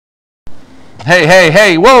Hey, hey,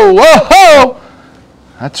 hey, whoa, whoa, whoa!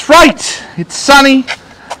 That's right. It's sunny.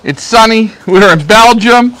 It's sunny. We're in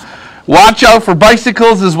Belgium. Watch out for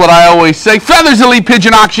bicycles is what I always say. Feathers Elite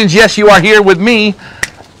Pigeon Auctions. Yes, you are here with me,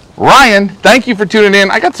 Ryan. Thank you for tuning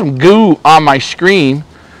in. I got some goo on my screen.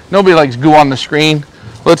 Nobody likes goo on the screen.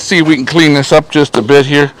 Let's see if we can clean this up just a bit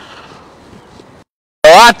here.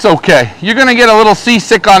 Oh, that's okay. You're going to get a little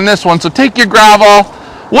seasick on this one, so take your gravel.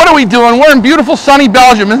 What are we doing? We're in beautiful sunny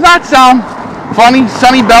Belgium. Doesn't that sound funny?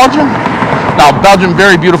 Sunny Belgium? Now, Belgium,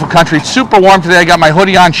 very beautiful country. It's super warm today. I got my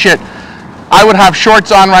hoodie on. Shit. I would have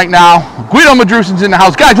shorts on right now. Guido Madrusen's in the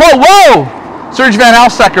house. Guys, whoa, whoa! Serge Van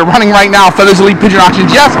Alstecker running right now. Feathers Elite Pigeon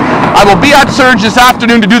Auctions. Yes, I will be at Serge this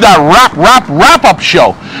afternoon to do that wrap-up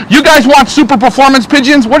show. You guys want super performance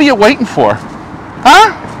pigeons? What are you waiting for?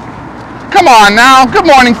 Huh? Come on now. Good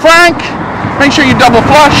morning, Frank. Make sure you double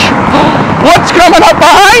flush. What's coming up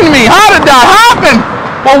behind me? How did that happen?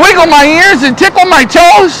 Well, wiggle my ears and tickle my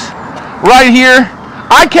toes. Right here.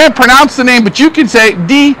 I can't pronounce the name, but you can say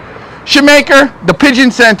Descheemaecker, the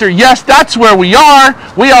Pigeon Center. Yes, that's where we are.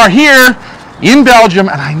 We are here in Belgium,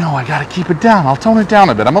 and I know I got to keep it down. I'll tone it down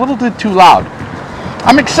a bit. I'm a little bit too loud.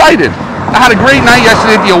 I'm excited. I had a great night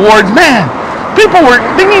yesterday at the awards. Man, they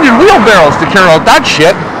needed wheelbarrows to carry out that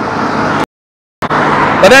shit.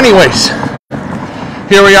 But anyways,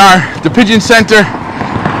 here we are, the Pigeon Center.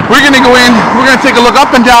 We're going to go in. We're going to take a look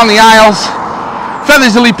up and down the aisles.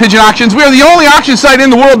 Feathers Elite Pigeon Auctions. We are the only auction site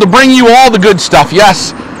in the world to bring you all the good stuff.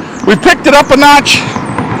 Yes, we picked it up a notch.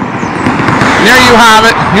 And there you have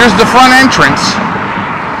it. Here's the front entrance.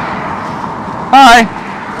 Hi.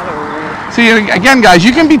 Hello. See, again, guys,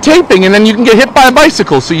 you can be taping and then you can get hit by a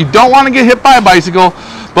bicycle. So you don't want to get hit by a bicycle.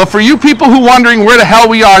 But for you people who are wondering where the hell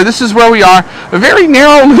we are, this is where we are. A very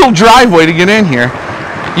narrow little driveway to get in here.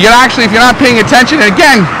 You can actually, if you're not paying attention, and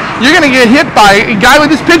again, you're going to get hit by a guy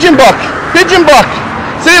with his pigeon book. Pigeon book.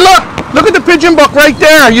 See, look at the pigeon book right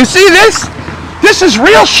there. You see this? This is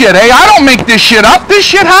real shit, eh? I don't make this shit up. This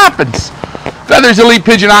shit happens. Feathers Elite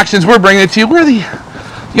Pigeon Auctions, we're bringing it to you. We're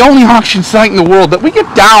the only auction site in the world that we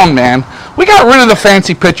get down, man. We got rid of the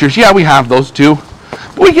fancy pictures. Yeah, we have those too.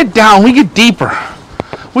 But we get down, we get deeper.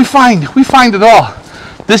 We find it all.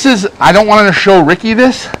 This is, I don't want to show Ricky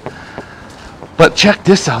this, but check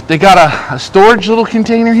this out. They got a storage little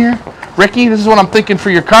container here. Ricky, this is what I'm thinking for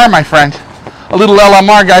your car, my friend. A little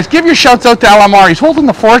LMR, guys. Give your shouts out to LMR. He's holding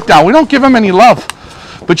the fort down. We don't give him any love.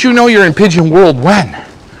 But you know you're in Pigeon World when?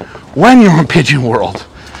 When you're in Pigeon World.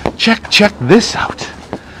 Check this out.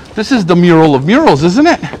 This is the mural of murals, isn't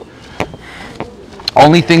it?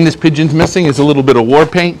 Only thing this pigeon's missing is a little bit of war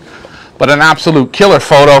paint, but an absolute killer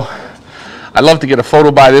photo. I'd love to get a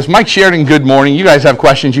photo by this. Mike Sheridan, good morning. You guys have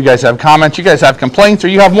questions, you guys have comments, you guys have complaints, or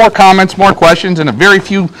you have more comments, more questions, and a very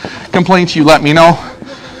few complaints, you let me know.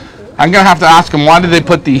 I'm going to have to ask them, why did they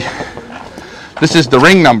put this is the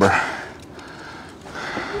ring number.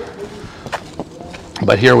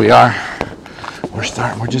 But here we are. We're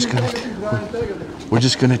starting, we're just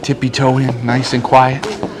going to tippy toe in, nice and quiet.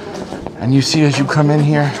 And you see as you come in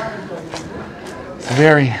here,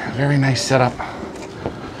 very, very nice setup.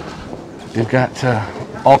 They've got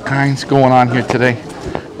all kinds going on here today.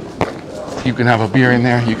 You can have a beer in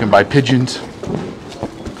there. You can buy pigeons.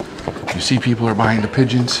 You see people are buying the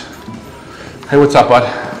pigeons. Hey, what's up, bud?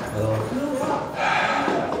 Hello.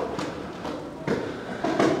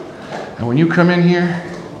 And when you come in here,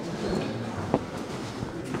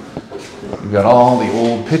 you've got all the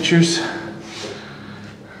old pictures.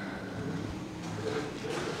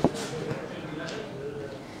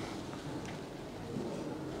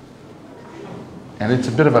 And it's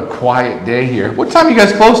a bit of a quiet day here. What time you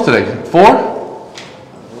guys close today? 4?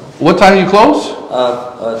 What time do you close?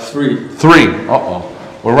 3. 3. Uh-oh.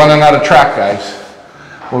 We're running out of track, guys.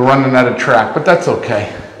 We're running out of track, but that's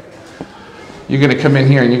okay. You're going to come in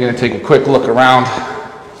here and you're going to take a quick look around.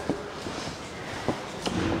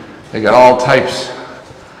 They got all types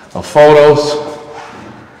of photos.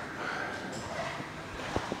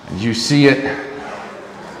 As you see it,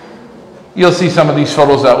 you'll see some of these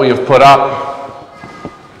photos that we have put up.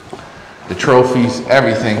 The trophies,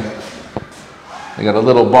 everything. They got a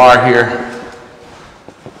little bar here.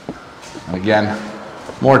 And again,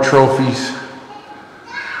 more trophies.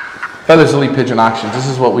 Feathers Elite Pigeon Auctions. This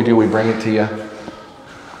is what we do. We bring it to you.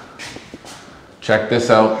 Check this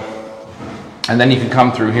out. And then you can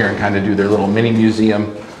come through here and kind of do their little mini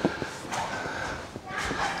museum.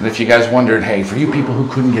 And if you guys wondered, hey, for you people who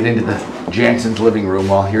couldn't get into the Jansen's living room,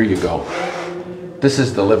 well, here you go. This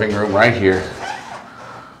is the living room right here.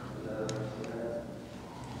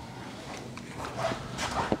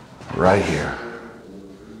 Right here.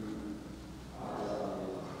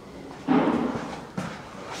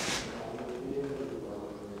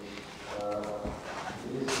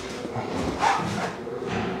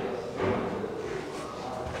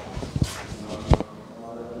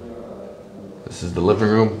 is the living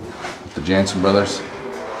room with the Jansen brothers.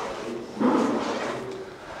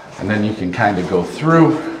 And then you can kind of go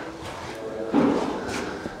through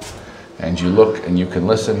and you look and you can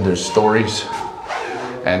listen. There's stories.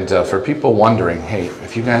 And for people wondering, hey,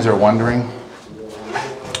 if you guys are wondering,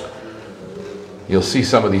 you'll see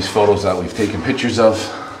some of these photos that we've taken pictures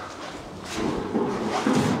of.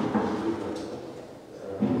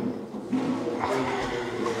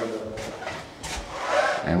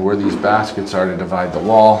 And where these baskets are to divide the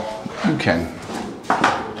wall, you can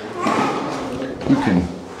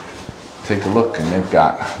take a look, and they've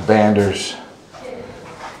got banders.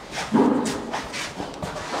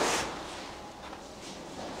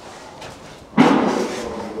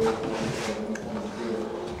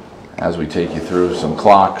 As we take you through some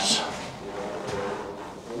clocks.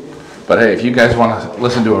 But hey, if you guys want to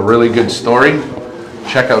listen to a really good story,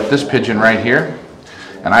 check out this pigeon right here.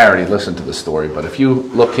 And I already listened to the story, but if you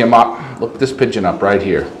look him up, look this pigeon up right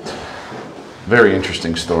here. Very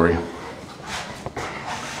interesting story.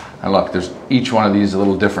 And look, there's each one of these a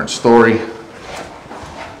little different story.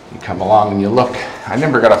 You come along and you look. I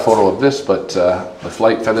never got a photo of this, but the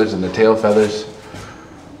flight feathers and the tail feathers.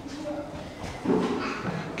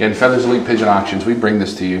 Again, Feathers Elite Pigeon Auctions, we bring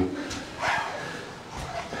this to you.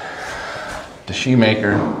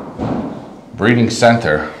 Descheemaecker Breeding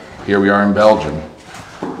Center. Here we are in Belgium.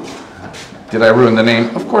 Did I ruin the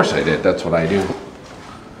name? Of course I did. That's what I do.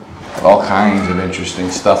 All kinds of interesting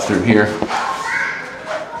stuff through here.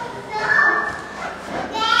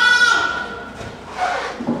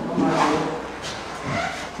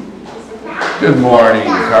 Good morning,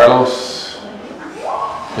 Carlos.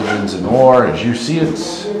 Pigeons in War, as you see it.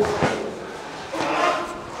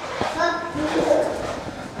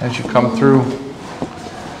 As you come through,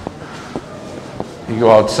 you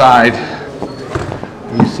go outside,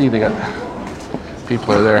 you see they got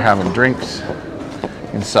people are there having drinks.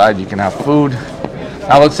 Inside you can have food.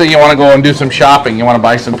 Now let's say you want to go and do some shopping, you want to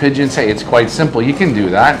buy some pigeons. Hey, it's quite simple, you can do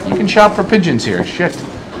that. You can shop for pigeons here. Shit.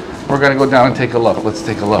 We're going to go down and take a look. Let's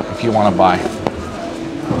take a look if you want to buy.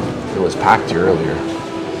 It was packed here earlier.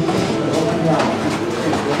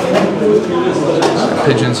 The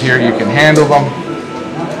pigeons here, you can handle them.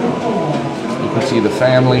 You can see the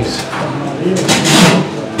families.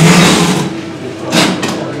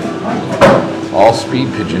 All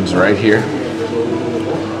speed pigeons right here.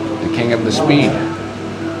 The king of the speed.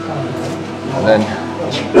 And then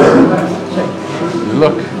you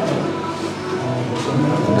look.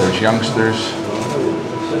 And there's youngsters.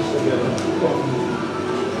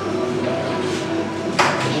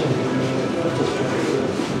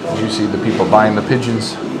 You see the people buying the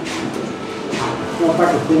pigeons.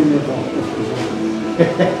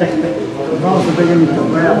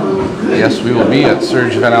 Yes, we will be at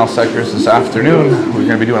Serge Van Alsekker's this afternoon. We're going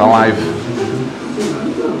to be doing a live,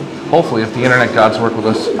 hopefully if the internet gods work with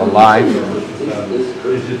us, a live.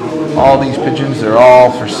 All these pigeons, they're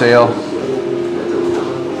all for sale.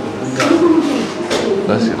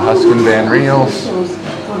 Let's get Huskin Van Reels.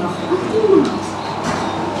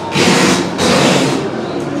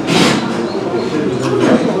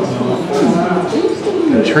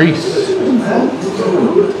 Patrice,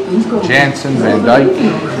 Jansen, Van Dyke,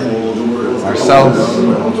 Marcellus,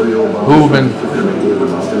 Hooven.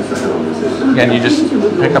 Again, you just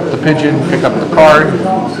pick up the pigeon, pick up the card,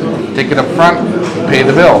 take it up front, and pay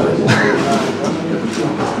the bill.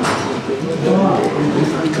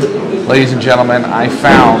 Ladies and gentlemen, I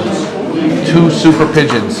found 2 super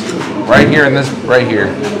pigeons right here in this, right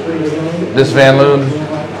here. This Van Loon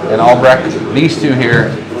and Albrecht. These 2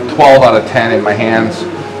 here, 12 out of 10 in my hands.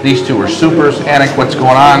 These 2 are supers. Anik, what's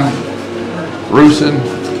going on? Roosin,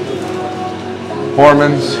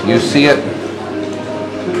 Hormans, you see it.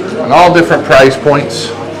 And all different price points.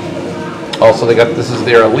 Also, they got, this is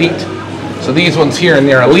their elite. So these ones here in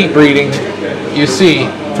their elite breeding, you see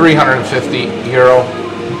 €350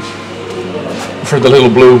 for the little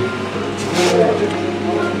blue.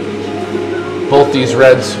 Both these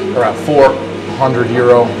reds are at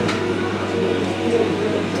 €400.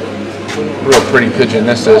 Real pretty pigeon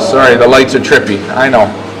this is. Sorry, the lights are trippy, I know.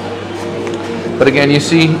 But again, you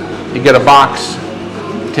see, you get a box,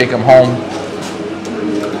 take them home.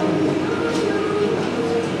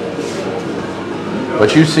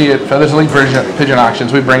 But you see it, Feathers Elite Pigeon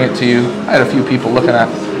Auctions, we bring it to you. I had a few people looking at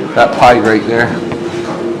that pie right there.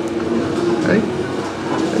 Right?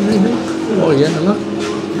 Oh yeah, look.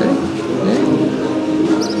 Okay.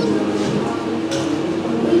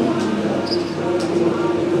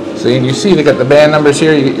 See, and you see they got the band numbers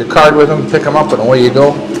here. You get your card with them, pick them up, and away you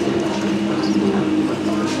go.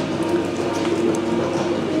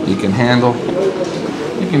 You can handle.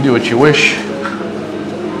 You can do what you wish.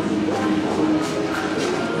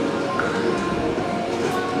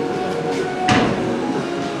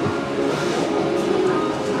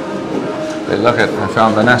 look at, I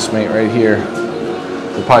found the nestmate right here.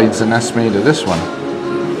 The pigeon's the nestmate of this one.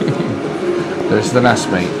 There's the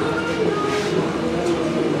nestmate.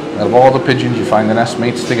 Out of all the pigeons, you find the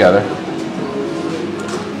nestmates together.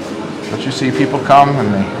 But you see people come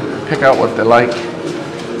and they pick out what they like.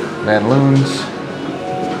 Van loons.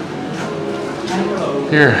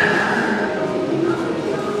 Here.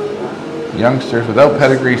 Youngsters without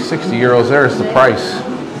pedigrees, 60 euros. There's the price.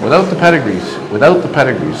 Without the pedigrees. Without the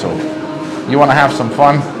pedigrees. So you want to have some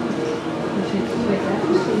fun.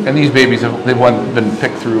 And these babies, they've been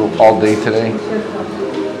picked through all day today.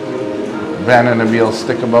 Van and Emil,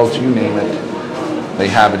 stickabouts, you name it. They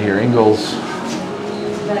have it here. Ingalls.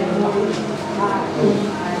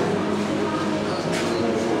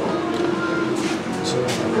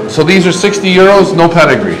 So these are 60 euros, no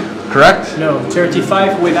pedigree, correct? No,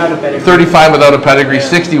 35 without a pedigree. 35 without a pedigree,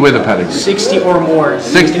 60 with a pedigree. 60 or more.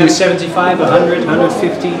 60. 75, 100,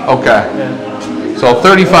 150. Okay. Yeah. So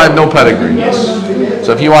 35 no pedigree. Yes.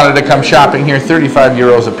 So if you wanted to come shopping here, 35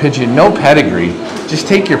 euros a pigeon, no pedigree. Just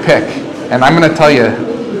take your pick. And I'm going to tell you,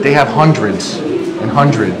 they have hundreds and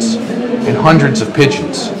hundreds and hundreds of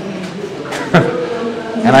pigeons.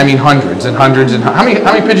 And I mean hundreds and hundreds and how many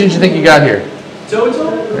pigeons do you think you got here?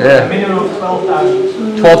 Total? Yeah. A minimum of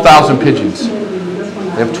 12,000. 12,000 pigeons.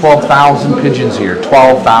 They have 12,000 pigeons here.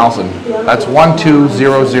 12,000. That's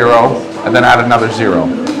 1200, and then add another 0.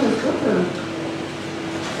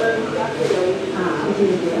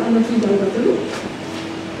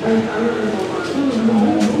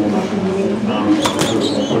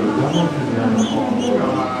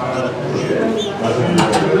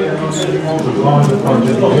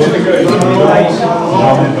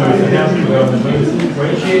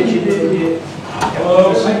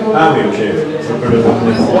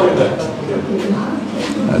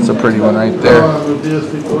 That's a pretty one right there.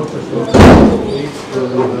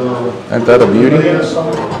 Ain't that a beauty?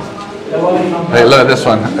 Hey, look at this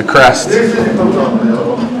one, a crest.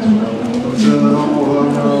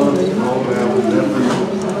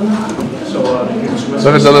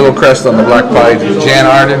 Look at the little crest on the black pied. Jan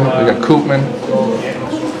Arden, we got Koopman.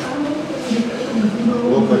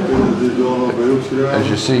 As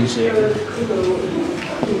you see,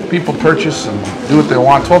 people purchase and do what they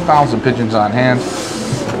want. 12,000 pigeons on hand.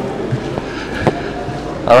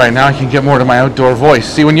 All right, now I can get more to my outdoor voice.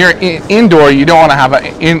 See, when you're indoor, you don't want to have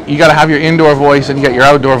you got to have your indoor voice and you got your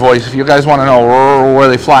outdoor voice. If you guys want to know where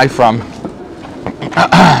they fly from,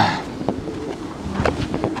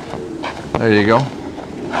 there you go.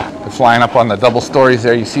 They're flying up on the double stories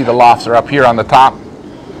there. You see the lofts are up here on the top.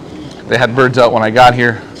 They had birds out when I got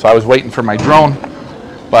here, so I was waiting for my drone.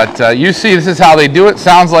 But you see, this is how they do it.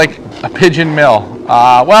 Sounds like a pigeon mill.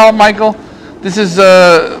 Well, Michael, this is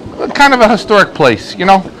kind of a historic place. You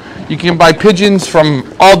know, you can buy pigeons from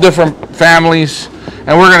all different families,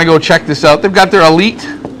 and we're gonna go check this out. They've got their elite.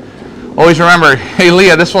 Always remember, hey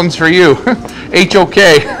Leah, this one's for you. HOK.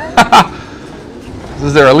 This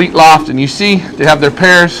is their elite loft, and you see they have their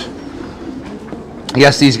pairs.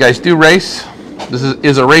 Yes, these guys do race. This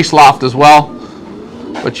is a race loft as well,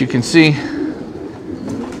 but you can see.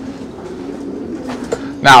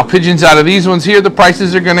 Now, pigeons out of these ones here, the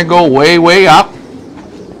prices are going to go way, way up.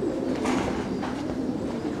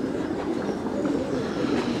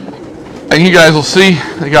 And you guys will see,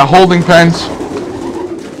 they got holding pens.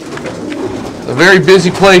 It's a very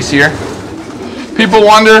busy place here. People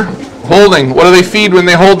wonder, holding, what do they feed when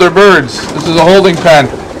they hold their birds? This is a holding pen.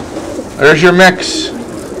 There's your mix.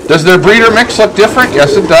 Does their breeder mix look different?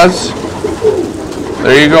 Yes, it does.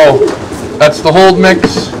 There you go. That's the hold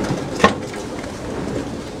mix.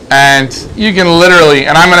 And you can literally,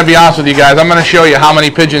 and I'm going to be honest with you guys, I'm going to show you how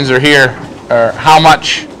many pigeons are here, or how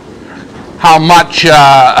much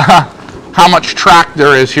track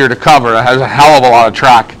there is here to cover. It has a hell of a lot of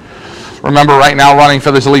track. Remember, right now running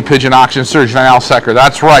for this elite pigeon auction, Serge Van Alsecker.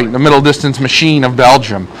 That's right, the middle distance machine of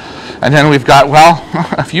Belgium. And then we've got, well,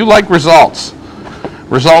 if you like results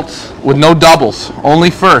with no doubles, only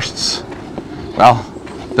firsts. Well,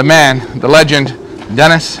 the man, the legend,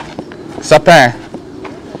 Dennis Sapin.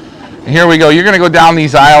 And here we go. You're going to go down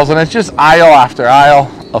these aisles, and it's just aisle after aisle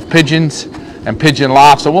of pigeons and pigeon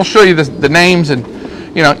lofts. So we'll show you the names, and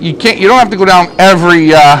you know, you don't have to go down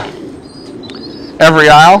every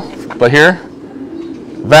aisle. But here,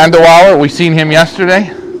 Van de Waller, we seen him yesterday,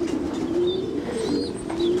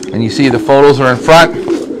 and you see the photos are in front.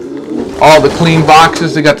 All the clean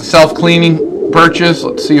boxes. They got the self-cleaning purchase.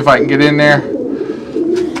 Let's see if I can get in there.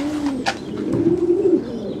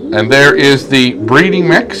 And there is the breeding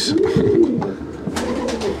mix.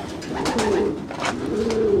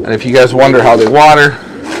 And if you guys wonder how they water,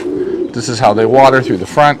 this is how they water through the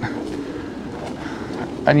front.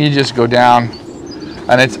 and you just go down,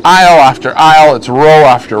 and it's aisle after aisle, it's row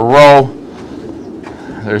after row.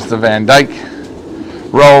 There's the Van Dyke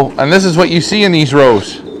row, and this is what you see in these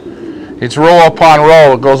rows. It's row upon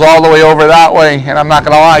row. It goes all the way over that way, and I'm not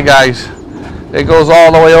gonna lie, guys, it goes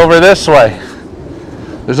all the way over this way.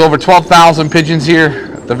 There's over 12,000 pigeons here.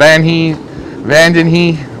 The Vanden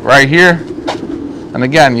Hee right here. And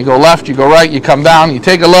again, you go left, you go right, you come down, you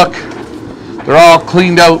take a look. They're all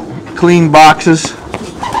cleaned out, clean boxes.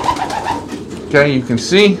 Okay, you can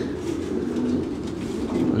see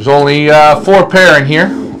there's only 4 pair in here.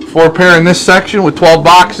 4 pair in this section with 12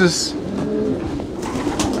 boxes.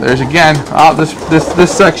 There's again,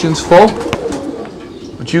 this section's full.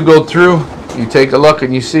 But you go through, you take a look,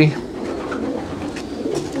 and you see.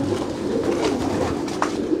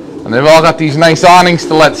 And they've all got these nice awnings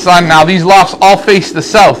to let sun. Now these lofts all face the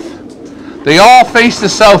south. They all face the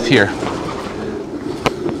south here.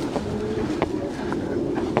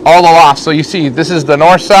 All the lofts. So you see, this is the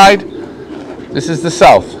north side, this is the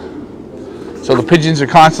south. So the pigeons are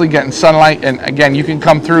constantly getting sunlight, and again, you can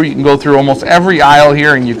come through, you can go through almost every aisle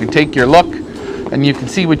here, and you can take your look, and you can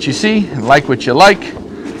see what you see, and like what you like.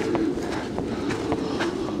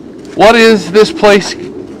 What is this place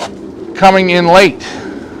coming in late?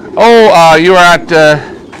 Oh, you are at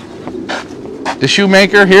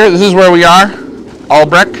Descheemaecker here. This is where we are.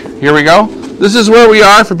 Albrecht. Here we go. This is where we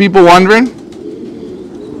are for people wondering.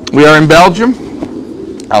 We are in Belgium.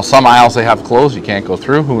 Now, some aisles they have closed. You can't go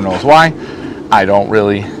through. Who knows why? I don't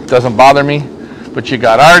really. It doesn't bother me. But you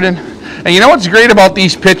got Arden. And you know what's great about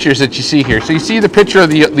these pictures that you see here? So you see the picture of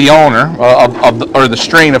the owner or the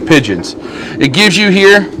strain of pigeons. It gives you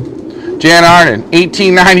here Jan Arden,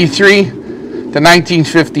 1893. To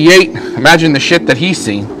 1958. Imagine the shit that he's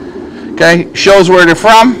seen. Okay, shows where they're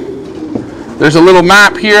from. There's a little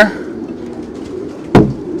map here.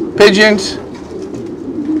 Pigeons,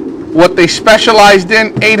 what they specialized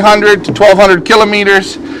in, 800 to 1200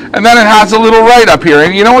 kilometers, and then it has a little write-up here.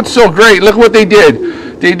 And you know what's so great? Look what they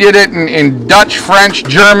did. They did it in Dutch, French,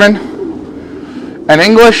 German, and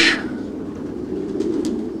English.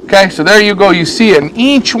 Okay, so there you go. You see it, and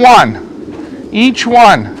each one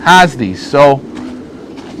has these. So,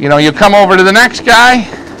 you know, you come over to the next guy.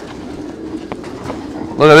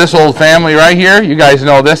 Look at this old family right here. You guys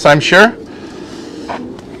know this, I'm sure.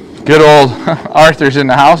 Good old Arthur's in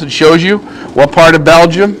the house. It shows you what part of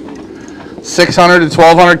Belgium. 600 to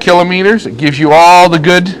 1200 kilometers. It gives you all the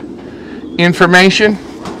good information.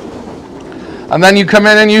 And then you come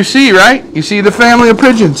in and you see, right? You see the family of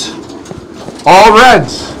pigeons. All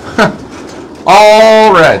reds.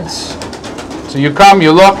 All reds. So you come,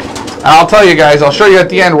 you look, and I'll tell you guys, I'll show you at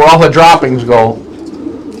the end where all the droppings go.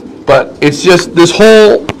 But it's just this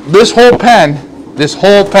whole pen is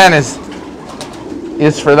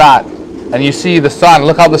for that. And you see the sun.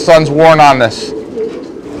 Look how the sun's worn on this.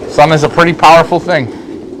 Sun is a pretty powerful thing.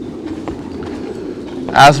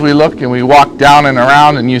 As we look and we walk down and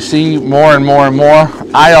around, and you see more and more and more,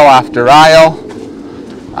 aisle after aisle,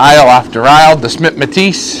 aisle after aisle. The Smith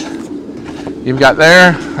Matisse you've got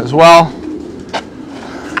there as well.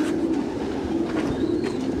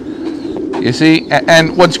 You see,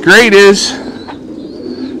 and what's great is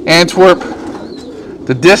Antwerp,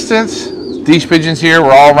 the distance, these pigeons here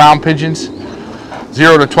were all round pigeons,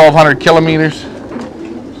 0 to 1200 kilometers.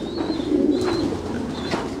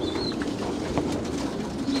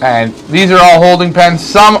 And these are all holding pens.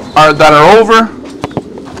 Some are that are over.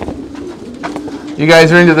 You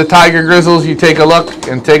guys are into the tiger grizzles, you take a look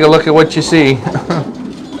and take a look at what you see.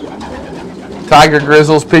 Tiger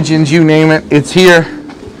grizzles, pigeons, you name it, it's here.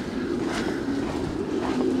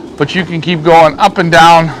 But you can keep going up and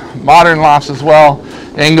down. Modern lofts as well.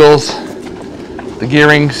 Angles, the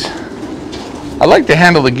gearings. I like to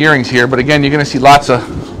handle the gearings here, but again, you're going to see lots of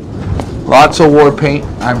war paint,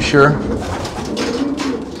 I'm sure.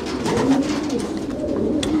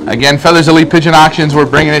 Again, Feathers Elite Pigeon Auctions, we're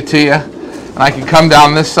bringing it to you. And I can come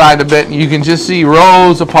down this side a bit, and you can just see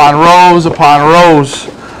rows upon rows upon rows.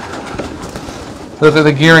 Look at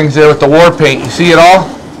the gearings there with the war paint. You see it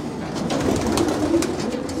all?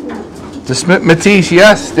 The Smith Matisse,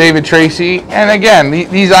 yes, David Tracy. And again,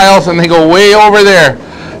 these aisles, and they go way over there.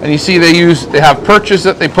 And you see they have perches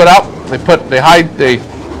that they put out. This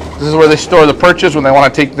is where they store the perches when they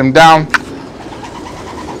want to take them down.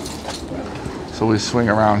 So we swing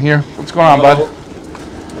around here. What's going on, bud?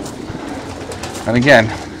 And again,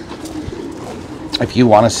 if you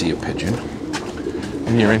want to see a pigeon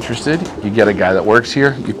and you're interested, you get a guy that works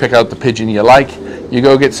here. You pick out the pigeon you like. You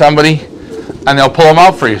go get somebody, and they'll pull them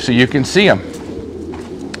out for you so you can see them.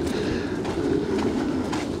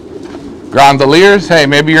 Gondoliers, hey,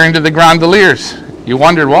 maybe you're into the gondoliers. You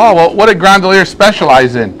wondered, well, what did Grandelier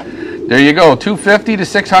specialize in? There you go, 250 to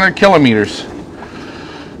 600 kilometers.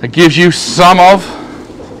 It gives you some of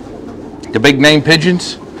the big name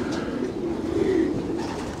pigeons.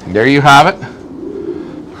 And there you have it.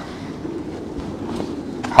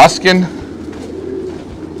 Huskin,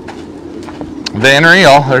 Van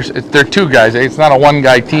Riel. They're two guys. It's not a one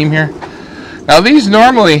guy team here. Now these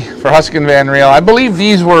normally for Huskin Van Riel, I believe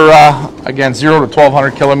these were again 0 to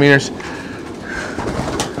 1200 kilometers.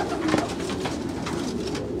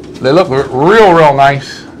 They look real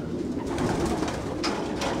nice.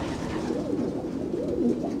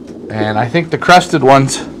 And I think the crested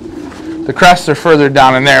ones, the crests are further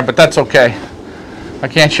down in there, but that's okay. I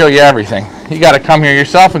can't show you everything. You got to come here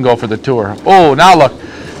yourself and go for the tour. Oh, now look,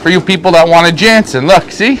 for you people that wanted Jansen,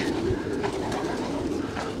 look, see?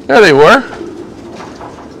 There they were.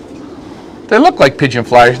 They look like pigeon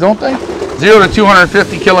flyers, don't they? 0 to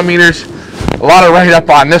 250 kilometers. A lot of write-up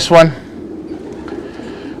on this one.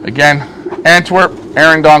 Again, Antwerp,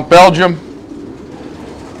 Arendonk, Belgium,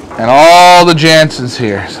 and all the Jansens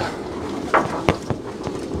here.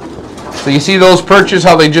 So you see those perches,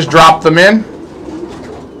 how they just dropped them in?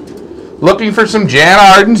 Looking for some Jan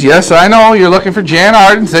Ardens. Yes, I know, you're looking for Jan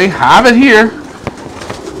Ardens. They have it here.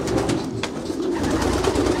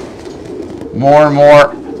 More and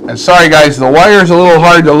more. And sorry guys, the wire is a little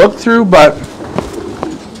hard to look through, but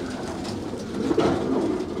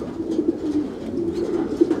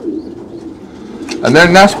and their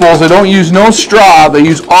nest bowls, they don't use no straw, they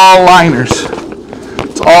use all liners.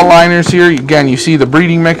 It's all liners here. Again, you see the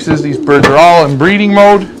breeding mixes. These birds are all in breeding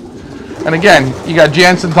mode. And again, you got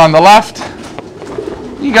Jansens on the left.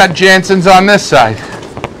 You got Jansens on this side.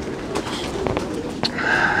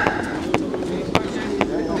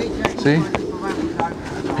 See?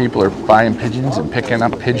 People are buying pigeons and picking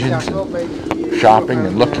up pigeons and shopping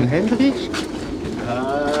and looking.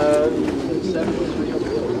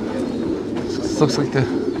 This looks like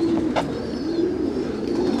the...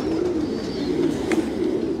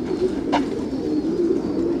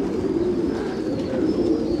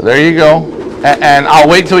 There you go. And I'll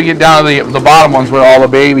wait till we get down to the bottom ones where all the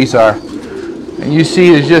babies are. And you see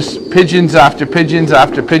there's just pigeons after pigeons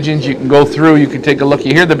after pigeons. You can go through, you can take a look.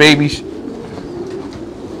 You hear the babies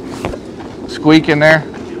squeaking there.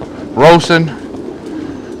 Rosen,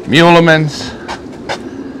 Mulemans.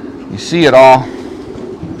 You see it all.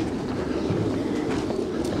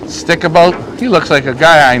 Stickabout. He looks like a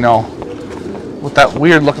guy I know with that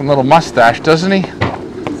weird looking little mustache, doesn't he?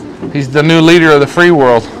 He's the new leader of the free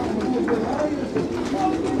world.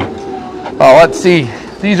 Oh, let's see.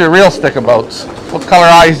 These are real stickabouts. What color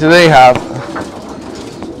eyes do they have?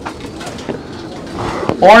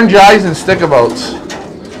 Orange eyes and stickabouts.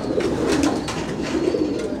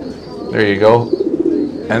 There you go.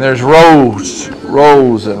 And there's rows,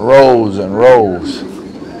 rows and rows and rows.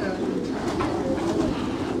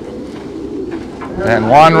 Van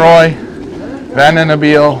Wanrooy, Van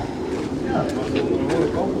Annabelle.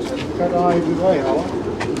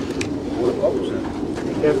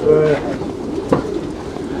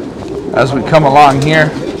 As we come along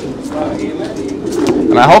here,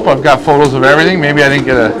 and I hope I've got photos of everything. Maybe I didn't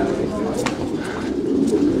get a...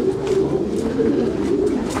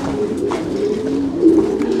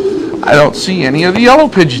 I don't see any of the yellow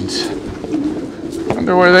pigeons.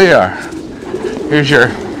 Wonder where they are. Here's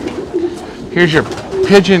your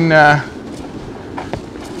pigeon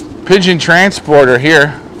pigeon transporter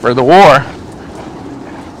here for the war.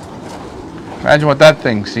 Imagine what that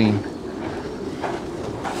thing's seen.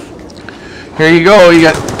 Here you go. You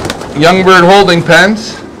got young bird holding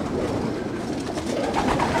pens.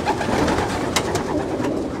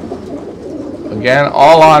 Again,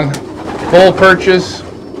 all on full perches.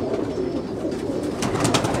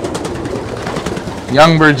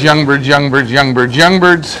 Young birds, young birds, young birds, young birds, young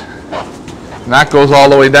birds. And that goes all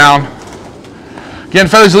the way down. Again,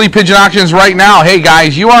 Feathers Elite Pigeon Auctions right now. Hey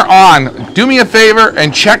guys, you are on. Do me a favor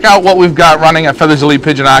and check out what we've got running at Feathers Elite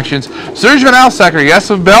Pigeon Auctions. Serge Van Elsecker, yes,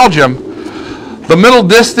 of Belgium. The middle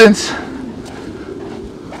distance.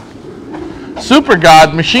 Super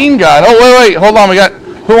God, Machine God. Oh, wait, hold on. We got,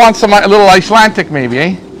 who wants some little Icelandic maybe,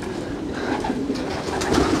 eh?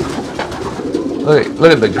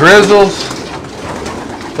 Look at the Grizzles.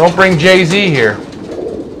 Don't bring Jay-Z here.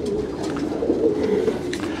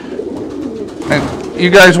 And you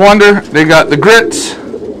guys wonder, they got the grits.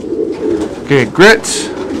 Okay, grits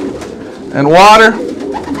and water.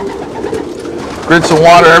 Grits and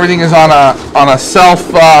water, everything is on a self,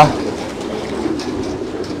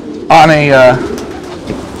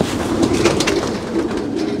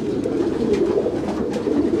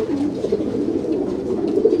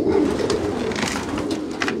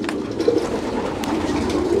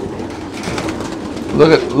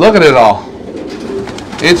 Look at it all.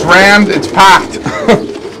 It's rammed, it's packed.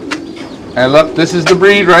 And look, this is the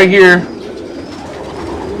breed right here.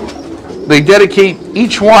 They dedicate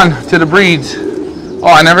each one to the breeds. Oh,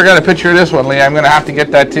 I never got a picture of this one, Lee. I'm going to have to get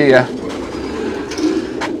that to you.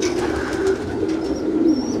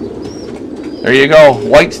 There you go.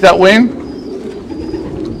 Whites that win.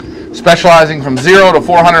 Specializing from 0 to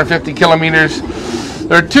 450 kilometers.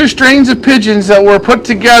 There are two strains of pigeons that were put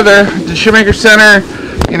together at the Descheemaecker Center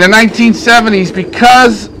in the 1970s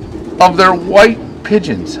because of their white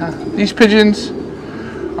pigeons. These pigeons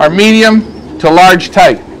are medium to large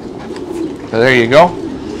type. So there you go.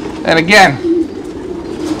 And again,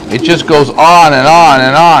 it just goes on and on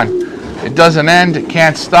and on. It doesn't end, it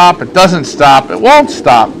can't stop, it doesn't stop, it won't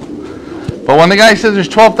stop. But when the guy says there's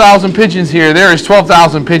 12,000 pigeons here, there is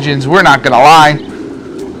 12,000 pigeons. We're not going to lie.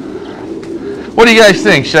 What do you guys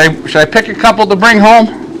think? Should I pick a couple to bring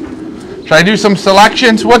home? Should I do some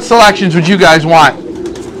selections? What selections would you guys want?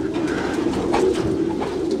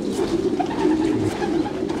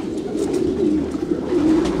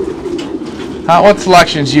 What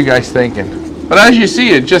selections you guys thinking? But as you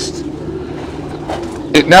see, it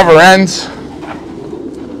never ends.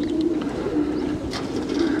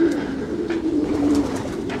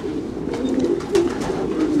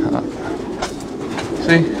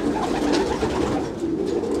 See?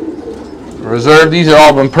 Reserve, these are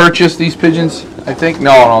all been purchased, these pigeons, I think.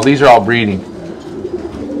 No, these are all breeding.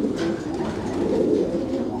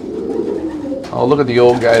 Oh, look at the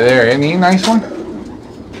old guy there. Isn't he a nice one?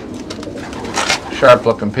 Sharp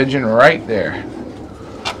looking pigeon right there.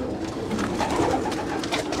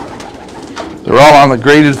 They're all on the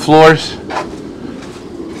graded floors.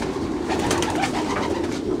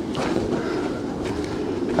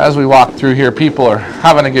 As we walk through here, people are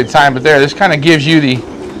having a good time, but this kind of gives you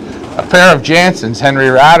a pair of Jansons. Henry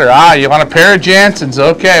Ratter. You want a pair of Jansons?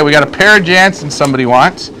 Okay, we got a pair of Jansons somebody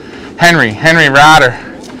wants. Henry Ratter.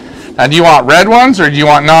 Now, do you want red ones or do you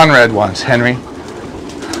want non-red ones, Henry?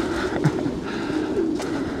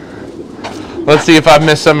 Let's see if I've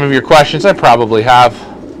missed some of your questions. I probably have.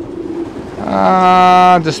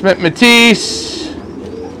 Desmit Matisse.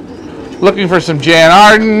 Looking for some Jan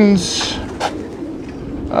Ardens.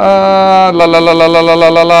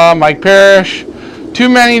 Mike Parrish. Too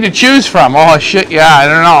many to choose from. Oh shit, yeah, I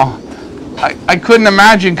don't know. I couldn't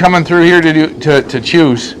imagine coming through here to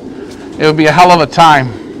choose. It would be a hell of a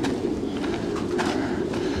time.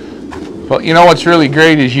 But you know what's really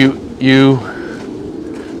great is you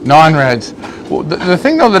non-reds. Well, the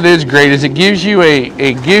thing though that is great is it gives you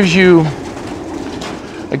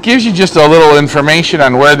just a little information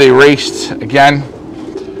on where they raced again.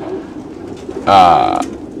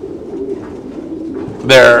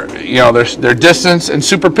 Their distance and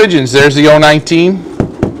super pigeons. There's the 019.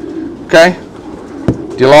 Okay.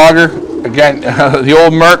 DeLogger again. The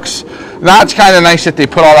old Mercs. Now it's kind of nice that they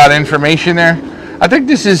put all that information there. I think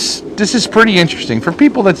this is pretty interesting for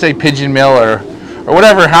people that say Pigeon Mill or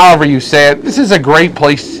whatever, however you say it. This is a great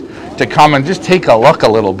place to come and just take a look a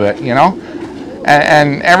little bit, you know.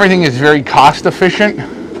 And everything is very cost efficient.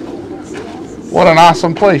 What an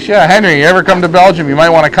awesome place. Yeah, Henry, you ever come to Belgium, you might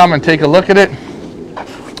want to come and take a look at it.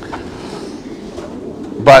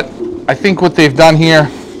 But I think what they've done here,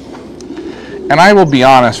 and I will be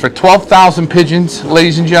honest, for 12,000 pigeons,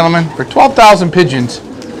 ladies and gentlemen, for 12,000 pigeons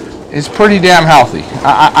is pretty damn healthy.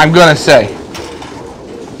 I'm going to say.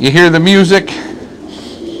 You hear the music.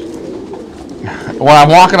 When I'm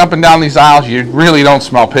walking up and down these aisles, you really don't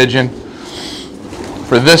smell pigeon.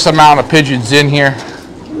 For this amount of pigeons in here,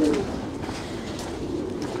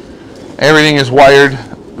 everything is wired.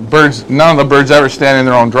 Birds, none of the birds ever stand in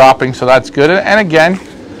their own dropping, so that's good. And again,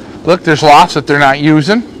 look, there's lots that they're not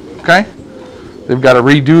using. Okay, they've got to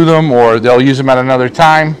redo them, or they'll use them at another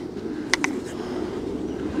time.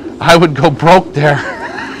 I would go broke there.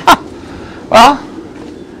 Well,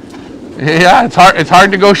 yeah, it's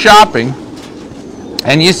hard to go shopping.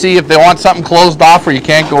 And you see, if they want something closed off or you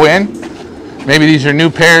can't go in, maybe these are new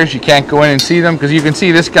pairs, you can't go in and see them, because you can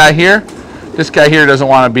see this guy here. This guy here doesn't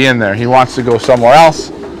want to be in there. He wants to go somewhere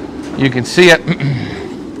else. You can see it.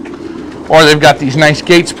 Or they've got these nice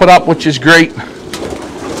gates put up, which is great.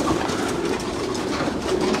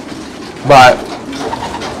 But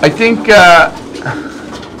I think,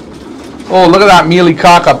 oh, look at that mealy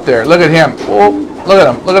cock up there. Look at him. Oh, look at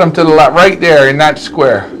him. Look at him to the left, right there in that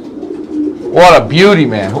square. What a beauty,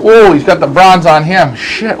 man. Oh, he's got the bronze on him.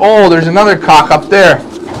 Shit. Oh, there's another cock up there.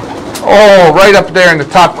 Oh, right up there in the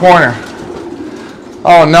top corner.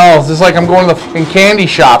 Oh, no. This is like I'm going to the fucking candy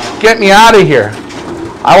shop. Get me out of here.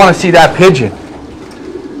 I want to see that pigeon.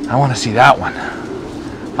 I want to see that one.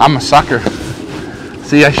 I'm a sucker.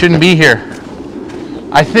 See, I shouldn't be here.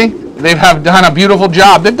 I think they have done a beautiful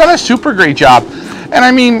job. They've done a super great job. And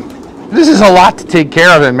I mean, this is a lot to take care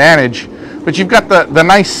of and manage. But you've got the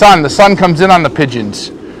nice sun. The sun comes in on the pigeons.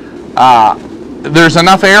 There's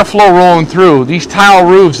enough airflow rolling through. These tile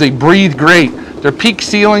roofs, they breathe great. They're peak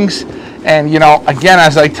ceilings. And, you know, again,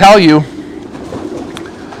 as I tell you,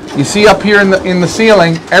 you see up here in the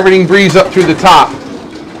ceiling, everything breathes up through the top.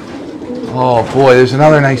 Oh, boy, there's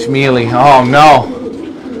another nice mealy. Oh, no.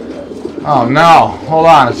 Oh no, hold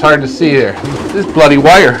on, it's hard to see there. This bloody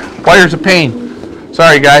wire. Wire's a pain.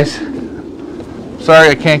 Sorry guys. Sorry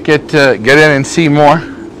I can't get in and see more.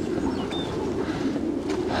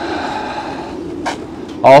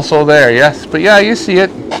 Also there, yes. But yeah, you see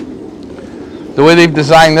it. The way they've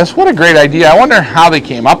designed this, what a great idea. I wonder how they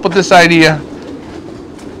came up with this idea.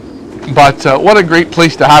 But what a great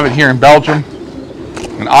place to have it here in Belgium.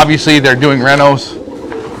 And obviously they're doing renos.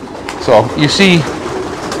 So you see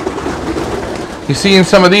in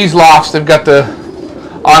some of these lofts, they've got the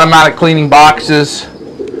automatic cleaning boxes,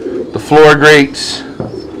 the floor grates.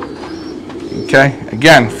 Okay,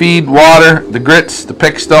 again, feed, water, the grits, the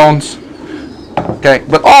pick stones. Okay,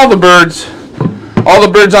 but all the birds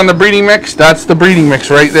on the breeding mix, that's the breeding mix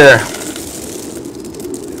right there.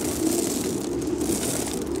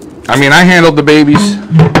 I mean, I handled the babies.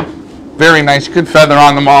 Very nice, good feather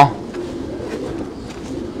on them all.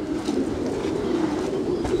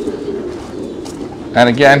 And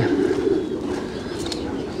again,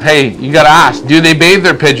 hey, you gotta ask, do they bathe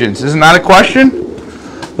their pigeons? Isn't that a question?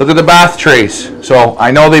 Look at the bath trays. So I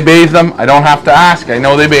know they bathe them. I don't have to ask. I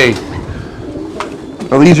know they bathe.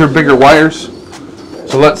 Well, these are bigger wires.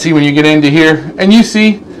 So let's see when you get into here. And you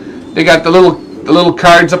see, they got the little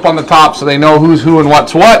cards up on the top so they know who's who and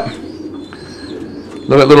what's what.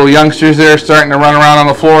 Look at little youngsters there starting to run around on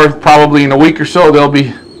the floor. Probably in a week or so they'll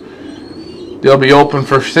be open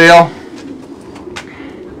for sale.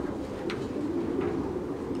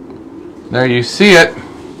 There you see it.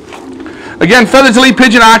 Again, Feathers Elite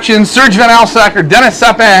Pigeon Auction, Serge Van Alsacker, Dennis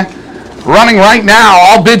Sapin, running right now.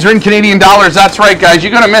 All bids are in Canadian dollars. That's right, guys.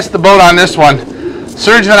 You're going to miss the boat on this one.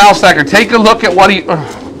 Serge Van Alsacker, take a look at what he...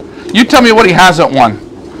 You tell me what he hasn't won.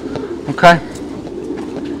 Okay?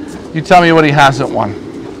 You tell me what he hasn't won.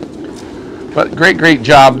 But great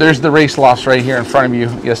job. There's the race lofts right here in front of you.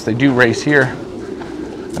 Yes, they do race here.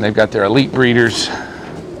 And they've got their elite breeders.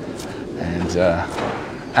 And...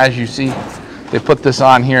 as you see, they put this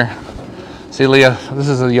on here. See, Leah, this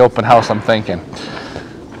is the open house I'm thinking.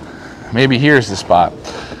 Maybe here's the spot.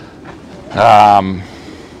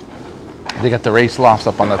 They got the race lofts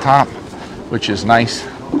up on the top, which is nice.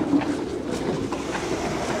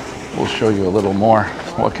 We'll show you a little more.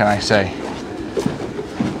 What can I say?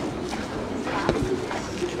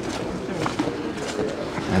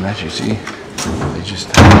 And as you see, they just...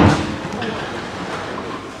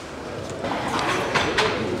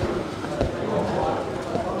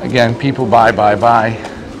 Again, people buy.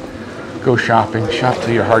 Go shopping. Shop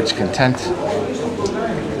to your heart's content.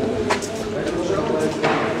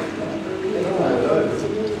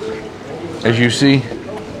 As you see,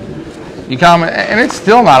 you come, and it's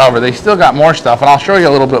still not over. They still got more stuff, and I'll show you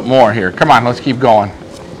a little bit more here. Come on, let's keep going.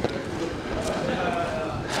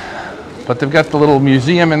 But they've got the little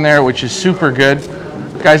museum in there, which is super good.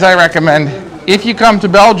 Guys, I recommend, if you come to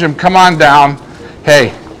Belgium, come on down.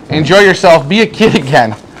 Hey, enjoy yourself. Be a kid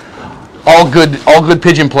again. All good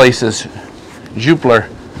pigeon places. Jupler.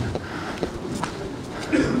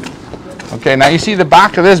 Okay, now you see the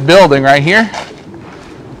back of this building right here?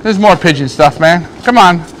 There's more pigeon stuff, man. Come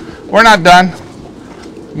on. We're not done.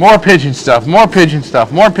 More pigeon stuff, more pigeon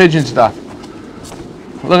stuff, more pigeon stuff.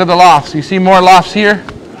 Look at the lofts. You see more lofts here?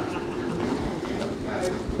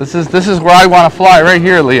 This is where I want to fly, right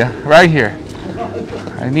here, Leah. Right here.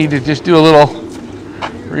 I need to just do a little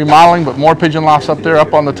remodeling, but more pigeon lofts up there,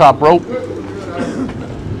 up on the top rope.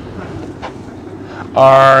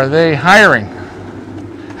 Are they hiring?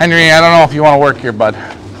 Henry, I don't know if you want to work here, bud.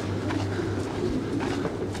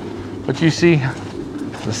 But you see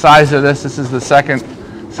the size of this. This is the second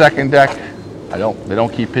deck. They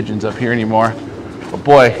don't keep pigeons up here anymore. But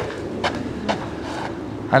boy,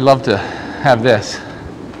 I'd love to have this.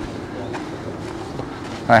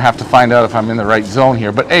 I have to find out if I'm in the right zone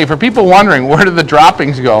here. But hey, for people wondering, where do the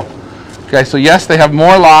droppings go? Okay, so yes, they have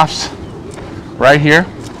more lofts right here.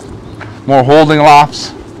 More holding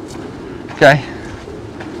lofts. Okay.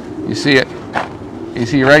 You see it. You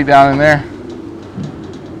see right down in there.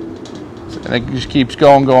 And it just keeps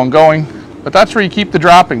going. But that's where you keep the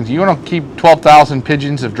droppings. You want to keep 12,000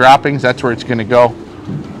 pigeons of droppings. That's where it's going to go.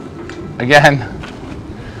 Again,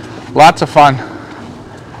 lots of fun.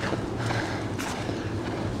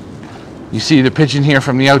 You see the pigeon here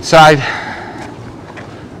from the outside.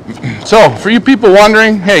 So, for you people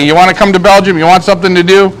wondering, hey, you want to come to Belgium, you want something to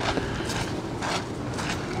do,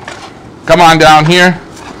 come on down here.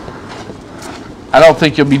 I don't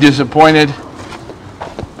think you'll be disappointed.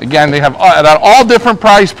 Again, they have at all different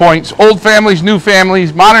price points, old families, new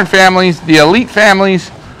families, modern families, the elite families.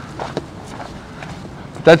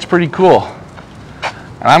 That's pretty cool.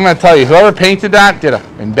 And I'm going to tell you, whoever painted that did a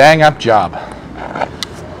bang up job.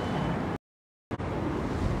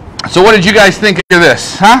 So what did you guys think of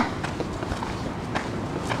this, huh?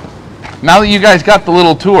 Now that you guys got the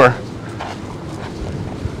little tour,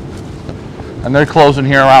 and they're closing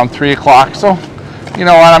here around 3 o'clock, so you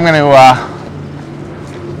know what, I'm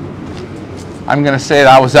going to say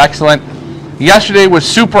that was excellent. Yesterday was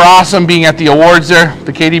super awesome being at the awards there,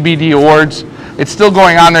 the KDBD awards. It's still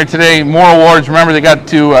going on there today. More awards. Remember, they got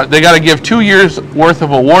to give 2 years worth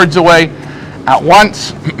of awards away at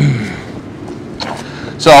once.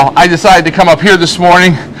 So I decided to come up here this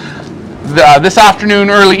morning. This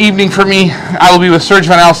afternoon, early evening for me, I will be with Serge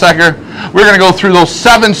Van Elsecker. We're going to go through those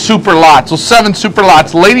 7 super lots. Those 7 super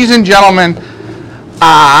lots. Ladies and gentlemen,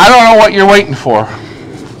 I don't know what you're waiting for.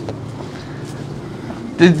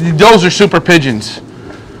 Those are super pigeons.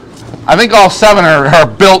 I think all 7 are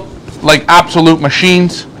built like absolute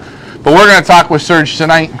machines. But we're going to talk with Serge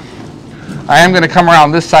tonight. I am going to come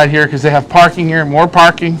around this side here because they have parking here, more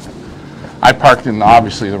parking. I parked in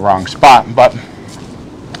obviously the wrong spot, but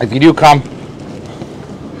if you do come,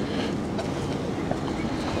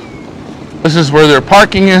 this is where their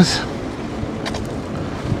parking is.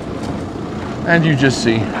 And you just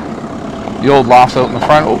see the old lofts out in the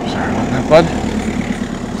front. Oops, sorry about that, bud.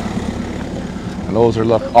 And those are,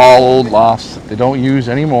 look, all old lofts that they don't use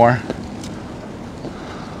anymore.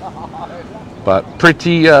 But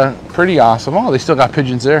pretty awesome. Oh, they still got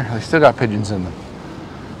pigeons there. They still got pigeons in them.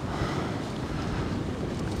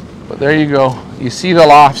 But there you go. You see the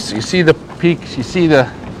lofts, you see the peaks, you see the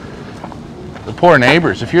poor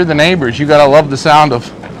neighbors. If you're the neighbors, you gotta love the sound of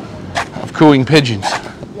cooing pigeons.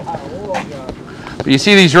 But you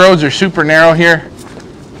see these roads are super narrow here.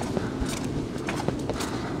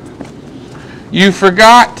 You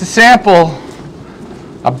forgot to sample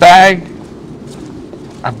a bag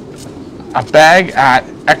at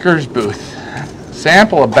Ecker's booth.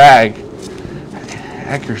 Sample a bag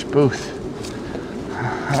at Ecker's booth.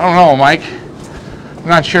 I don't know, Mike. I'm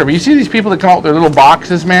not sure, but you see these people that come out with their little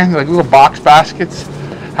boxes, man? They're like little box baskets.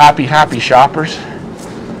 Happy, happy shoppers.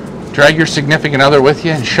 Drag your significant other with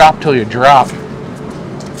you and shop till you drop.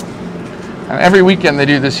 And every weekend they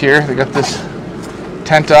do this here. They got this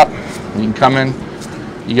tent up. You can come in.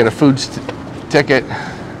 You get a food ticket,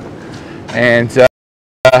 and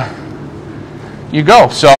you go.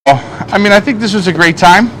 So, I mean, I think this was a great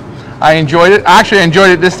time. I enjoyed it. Actually, I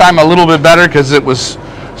enjoyed it this time a little bit better because it was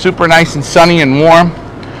super nice and sunny and warm.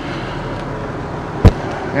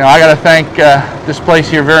 You know, I got to thank this place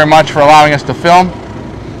here very much for allowing us to film.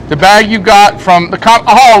 The bag you got from the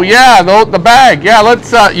oh yeah, the bag. Yeah,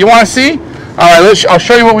 let's. You want to see? All right, I'll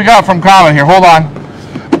show you what we got from Common here. Hold on.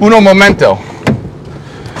 Uno momento.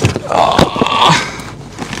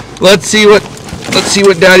 Let's see what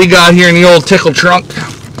Daddy got here in the old tickle trunk.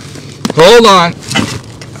 Hold on.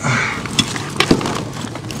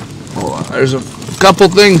 There's a couple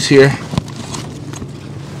things here.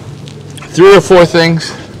 3 or 4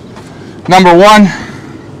 things. Number 1,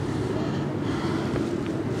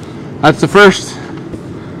 that's the first.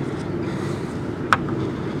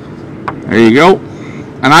 There you go.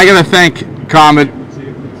 And I gotta thank Comet.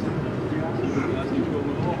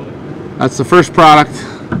 That's the first product.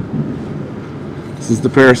 This is the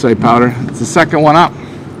parasite powder. It's the second one up.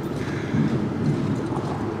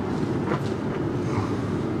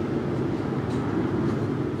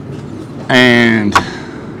 And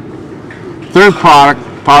third product,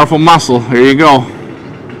 Powerful Muscle. There you go.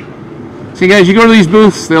 See, guys, you go to these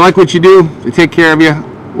booths, they like what you do, they take care of you,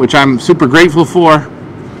 which I'm super grateful for.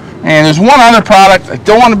 And there's one other product. I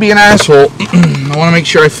don't want to be an asshole. I want to make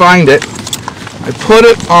sure I find it. I put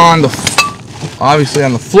it on obviously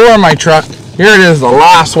on the floor of my truck. Here it is, the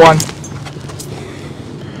last one.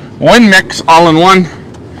 One mix, all in one.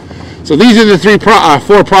 So these are the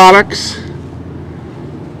 4 products.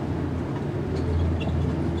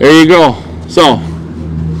 There you go. So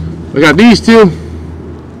we got these 2.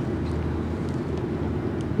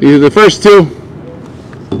 These are the first 2.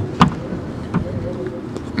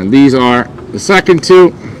 And these are the second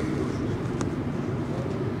 2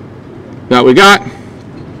 that we got.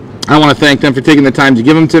 I want to thank them for taking the time to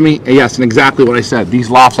give them to me. And yes, and exactly what I said. These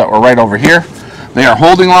lofts that were right over here, they are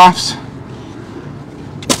holding lofts.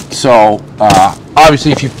 So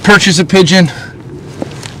Obviously, if you purchase a Pigeon,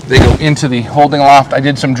 they go into the holding loft. I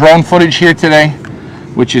did some drone footage here today,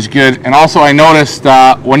 which is good. And also I noticed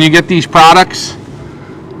when you get these products,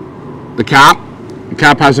 the cap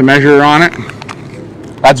has a measure on it.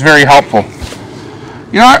 That's very helpful.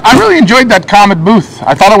 You know, I really enjoyed that Comet booth.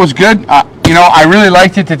 I thought it was good. You know, I really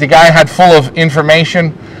liked it that the guy had full of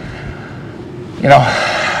information. You know,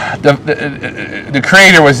 the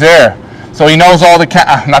creator was there. So he knows all the,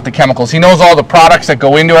 not the chemicals, he knows all the products that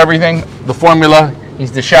go into everything, the formula.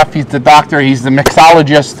 He's the chef, he's the doctor, he's the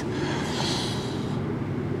mixologist.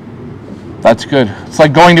 That's good. It's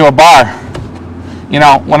like going to a bar. You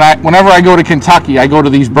know, whenever I go to Kentucky, I go to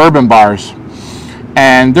these bourbon bars.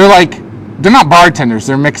 And they're not bartenders,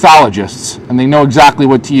 they're mixologists. And they know exactly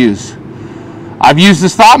what to use. I've used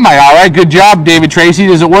this thought mite. All right, good job, David Tracy.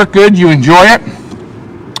 Does it work good? You enjoy it?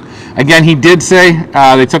 Again, he did say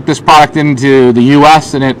they took this product into the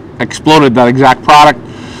U.S. and it exploded, that exact product.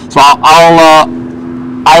 So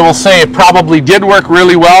I will say it probably did work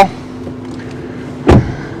really well.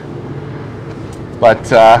 But,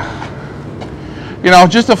 you know,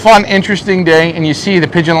 just a fun, interesting day. And you see the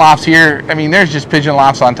pigeon lofts here. I mean, there's just pigeon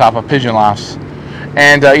lofts on top of pigeon lofts.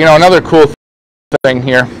 And, you know, another cool thing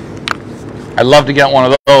here. I'd love to get one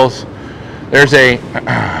of those. There's a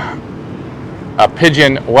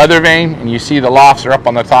pigeon weather vane, and you see the lofts are up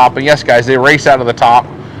on the top. And yes, guys, they race out of the top.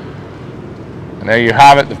 And there you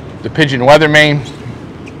have it, the pigeon weather vane.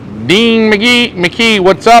 Dean McKee,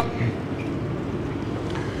 what's up?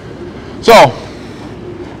 So,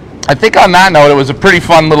 I think on that note, it was a pretty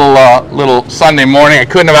fun little Sunday morning. I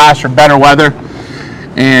couldn't have asked for better weather.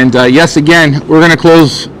 And yes, again, we're going to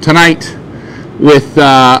close tonight with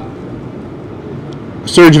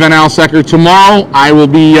Serge Van Alsecker. Tomorrow, I will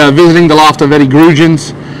be visiting the loft of Eddie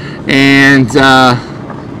Grugens. And I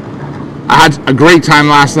had a great time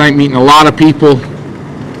last night meeting a lot of people.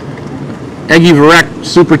 Eggy Varek,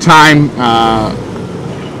 super time.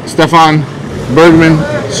 Stefan Bergman,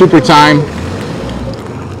 super time.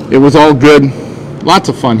 It was all good. Lots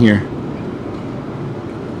of fun here.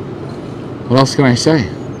 What else can I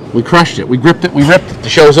say? We crushed it. We gripped it. We ripped it. The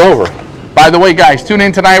show's over. By the way, guys, tune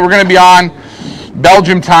in tonight. We're going to be on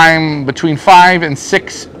Belgium time between 5 and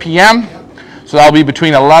 6 p.m. So that'll be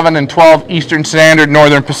between 11 and 12 Eastern Standard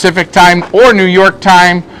Northern Pacific time, or New York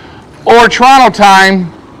time, or Toronto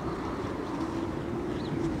time,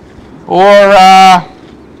 or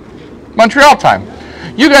Montreal time.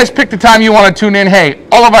 You guys pick the time you want to tune in. Hey,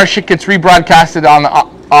 all of our shit gets rebroadcasted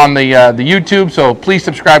on the YouTube, so please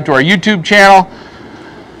subscribe to our YouTube channel.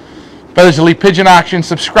 Feathers Elite Pigeon Auction,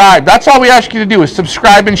 subscribe. That's all we ask you to do is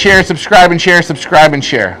subscribe and share, subscribe and share, subscribe and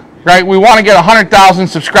share. Right? We want to get 100,000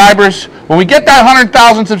 subscribers. When we get that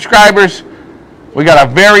 100,000 subscribers, we got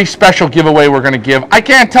a very special giveaway we're going to give. I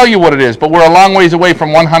can't tell you what it is, but we're a long ways away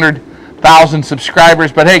from 100,000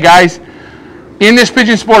 subscribers. But hey, guys, in this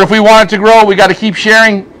pigeon sport, if we want it to grow, we got to keep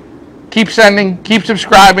sharing, keep sending, keep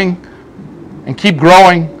subscribing, and keep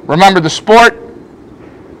growing. Remember, the sport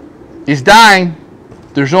is dying.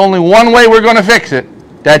 There's only one way we're going to fix it.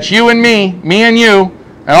 That's you and me and you,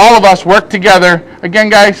 and all of us work together. Again,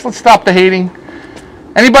 guys, let's stop the hating.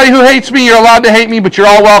 Anybody who hates me, you're allowed to hate me, but you're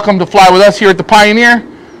all welcome to fly with us here at the Pioneer.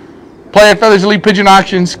 Play at Feathers Elite Pigeon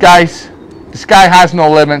Auctions. Guys, the sky has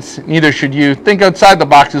no limits. Neither should you. Think outside the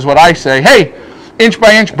box is what I say. Hey, inch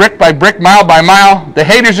by inch, brick by brick, mile by mile. The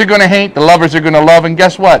haters are going to hate. The lovers are going to love. And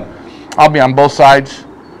guess what? I'll be on both sides.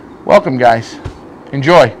 Welcome, guys.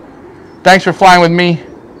 Enjoy. Thanks for flying with me.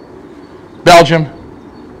 Belgium,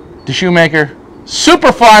 Descheemaecker.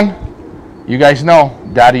 Super fun. You guys know,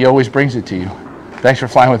 Daddy always brings it to you. Thanks for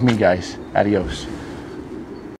flying with me, guys. Adios.